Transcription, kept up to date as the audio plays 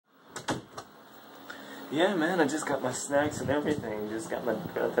Yeah, man, I just got my snacks and everything. Just got my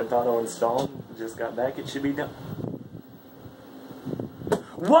Grand Theft Auto installed. Just got back. It should be done.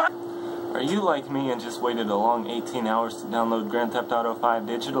 What? Are you like me and just waited a long 18 hours to download Grand Theft Auto 5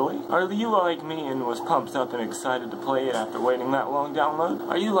 digitally? Are you like me and was pumped up and excited to play it after waiting that long download?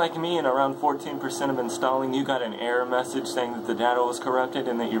 Are you like me and around 14% of installing you got an error message saying that the data was corrupted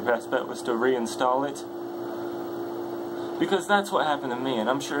and that your best bet was to reinstall it? Because that's what happened to me, and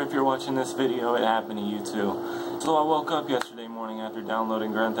I'm sure if you're watching this video, it happened to you too. So I woke up yesterday morning after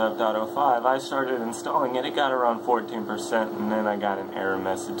downloading Grand Theft Auto 5, I started installing it, it got around 14%, and then I got an error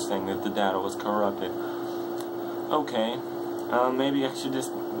message saying that the data was corrupted. Okay, maybe I should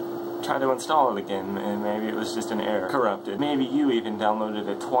just try to install it again, and maybe it was just an error. Corrupted. Maybe you even downloaded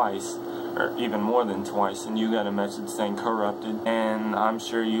it twice, or even more than twice, and you got a message saying corrupted, and I'm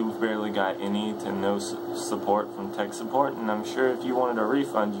sure you've barely got any to no support from tech support, and I'm sure if you wanted a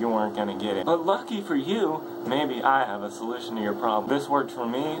refund, you weren't gonna get it. But lucky for you, maybe I have a solution to your problem. This worked for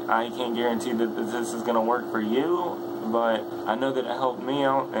me. I can't guarantee that this is gonna work for you, but I know that it helped me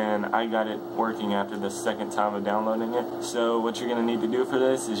out, and I got it working after the second time of downloading it. So what you're going to need to do for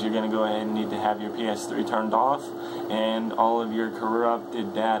this is you're going to go ahead and need to have your PS3 turned off, and all of your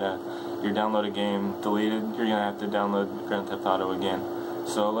corrupted data, your downloaded game deleted, you're going to have to download Grand Theft Auto again.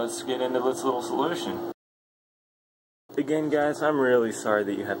 So let's get into this little solution. Again, guys, I'm really sorry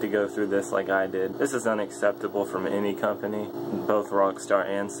that you have to go through this like I did. This is unacceptable from any company, both Rockstar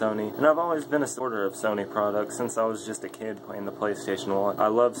and Sony. And I've always been a supporter of Sony products since I was just a kid playing the PlayStation 1. I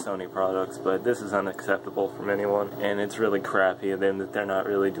love Sony products, but this is unacceptable from anyone. And it's really crappy of them that they're not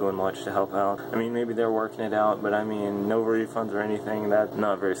really doing much to help out. I mean, maybe they're working it out, but I mean, no refunds or anything. That's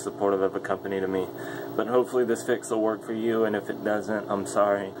not very supportive of a company to me. But hopefully this fix will work for you, and if it doesn't, I'm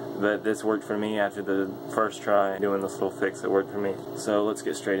sorry. But this worked for me after the first try doing this little fix. It worked for me. So let's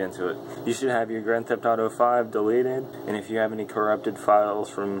get straight into it. You should have your Grand Theft Auto 5 deleted, and if you have any corrupted files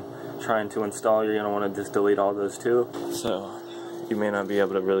from trying to install, you're going to want to just delete all those too. So you may not be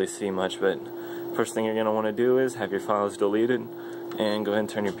able to really see much, but first thing you're going to want to do is have your files deleted, and go ahead and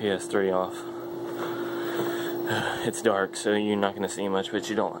turn your PS3 off. It's dark, so you're not going to see much, but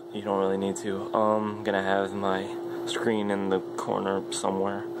you don't really need to. I'm going to have my screen in the corner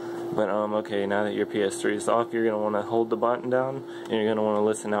somewhere. But okay, now that your PS3 is off, you're going to want to hold the button down, and you're going to want to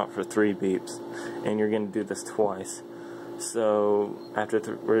listen out for 3 beeps. And you're going to do this twice. So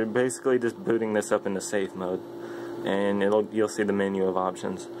after we're basically just booting this up into safe mode, and you'll see the menu of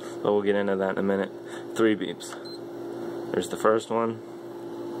options. But we'll get into that in a minute. 3 beeps. There's the first one.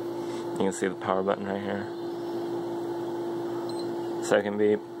 You can see the power button right here. Second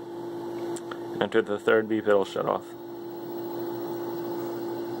beep. After the third beep, it'll shut off.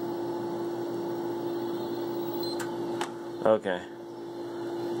 Okay.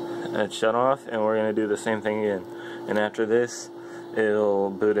 It's shut off, and we're going to do the same thing again. And after this,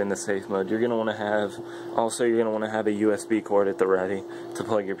 it'll boot into safe mode. You're going to want to have, also you're going to want to have a USB cord at the ready to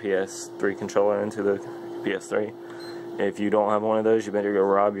plug your PS3 controller into the PS3. If you don't have one of those, you better go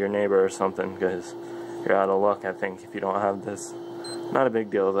rob your neighbor or something, because you're out of luck, I think, if you don't have this. Not a big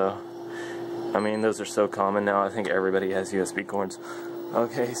deal, though. I mean, those are so common now, I think everybody has USB cords.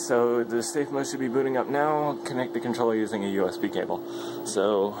 Okay, so the safe mode should be booting up now. Connect the controller using a USB cable.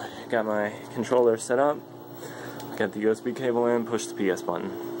 So, got my controller set up. Got the USB cable in, push the PS button.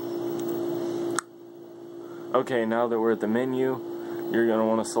 Okay, now that we're at the menu, you're going to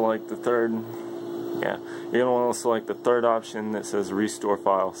want to select the third, you're going to want to select the third option that says Restore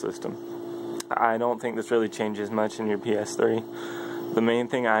File System. I don't think this really changes much in your PS3. The main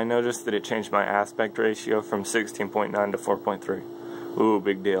thing I noticed that it changed my aspect ratio from 16.9 to 4.3. Ooh,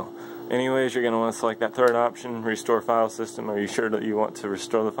 big deal. Anyways, you're going to want to select that third option, Restore File System. Are you sure that you want to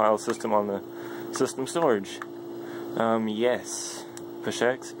restore the file system on the system storage? Yes. Push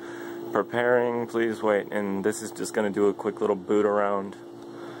X. Preparing, please wait. And this is just going to do a quick little boot around,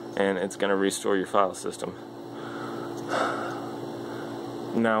 and it's going to restore your file system.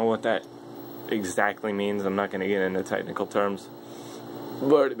 Now, what that exactly means, I'm not going to get into technical terms.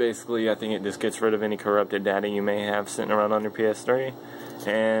 But basically, I think it just gets rid of any corrupted data you may have sitting around on your PS3.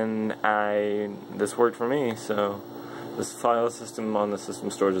 And this worked for me, so this file system on the system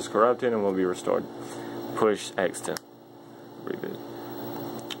storage is corrupted and will be restored. Push X to reboot.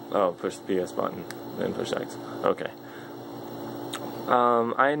 Oh, push the PS button, then push X. Okay.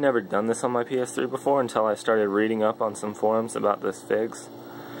 I had never done this on my PS3 before until I started reading up on some forums about this fix,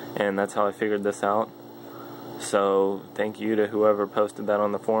 and that's how I figured this out. So thank you to whoever posted that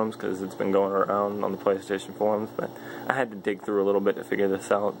on the forums, because it's been going around on the PlayStation forums, but I had to dig through a little bit to figure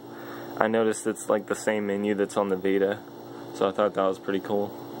this out. I noticed it's like the same menu that's on the Vita, so I thought that was pretty cool.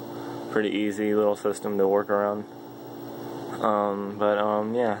 pretty easy little system to work around.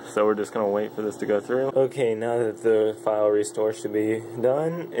 Yeah, so we're just gonna wait for this to go through. Okay, now that the file restore should be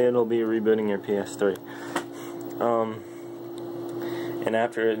done, it'll be rebooting your PS3. And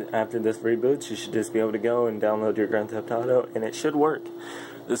after this reboots, you should just be able to go and download your Grand Theft Auto, and it should work.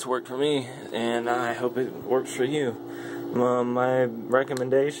 This worked for me, and I hope it works for you. My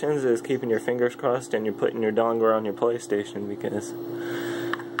recommendations is keeping your fingers crossed and you're putting your dongle on your PlayStation, because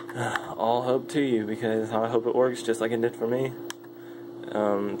all hope to you, because I hope it works just like it did for me.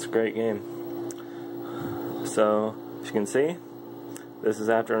 It's a great game. So, as you can see, this is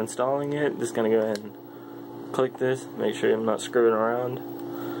after installing it. Just gonna go ahead and click this, make sure I'm not screwing around,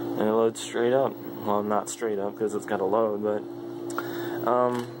 and it loads straight up. Well, not straight up because it's got to load, but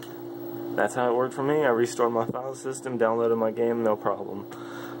that's how it worked for me. I restored my file system, downloaded my game, no problem.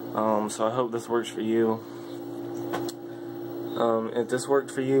 So I hope this works for you. If this worked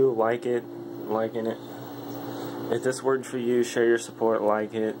for you, liking it. If this worked for you, share your support,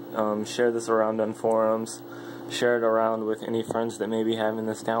 like it. Share this around on forums. Share it around with any friends that may be having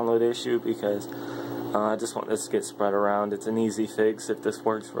this download issue, because I just want this to get spread around. It's an easy fix if this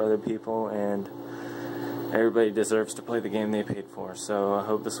works for other people, and everybody deserves to play the game they paid for. So I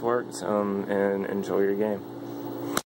hope this works, and enjoy your game.